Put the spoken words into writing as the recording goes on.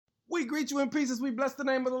We greet you in peace as we bless the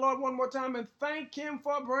name of the Lord one more time and thank him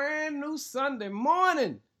for a brand new Sunday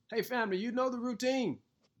morning. Hey family, you know the routine.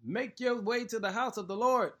 Make your way to the house of the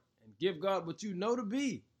Lord and give God what you know to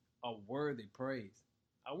be a worthy praise.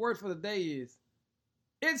 Our word for the day is,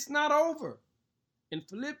 it's not over. In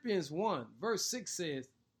Philippians 1 verse 6 says,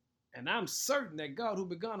 and I'm certain that God who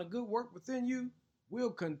begun a good work within you will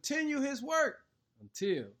continue his work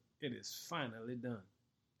until it is finally done.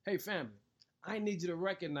 Hey family, I need you to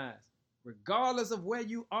recognize, regardless of where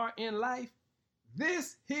you are in life,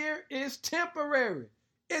 this here is temporary.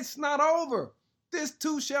 It's not over. This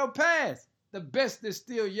too shall pass. The best is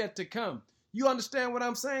still yet to come. You understand what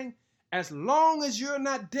I'm saying? As long as you're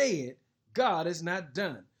not dead, God is not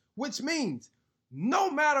done. Which means,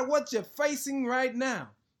 no matter what you're facing right now,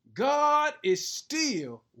 God is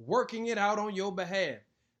still working it out on your behalf.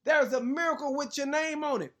 There's a miracle with your name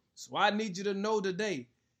on it. So I need you to know today,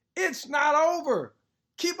 it's not over.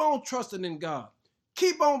 Keep on trusting in God.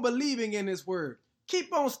 Keep on believing in his word.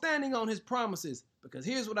 Keep on standing on his promises. Because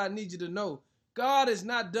here's what I need you to know. God is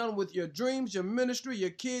not done with your dreams, your ministry,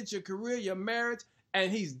 your kids, your career, your marriage,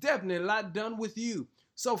 and he's definitely not done with you.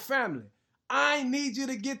 So family, I need you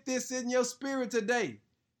to get this in your spirit today.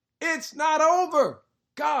 It's not over.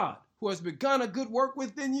 God, who has begun a good work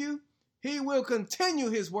within you, he will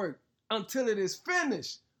continue his work until it is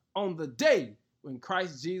finished on the day when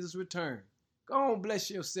Christ Jesus returns. Go on, bless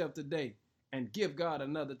yourself today and give God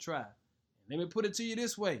another try. And let me put it to you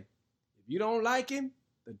this way. If you don't like him,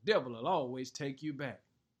 the devil will always take you back.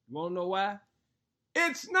 You want to know why?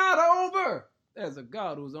 It's not over. There's a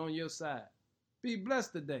God who's on your side. Be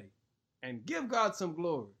blessed today and give God some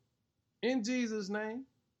glory. In Jesus' name,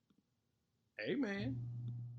 amen.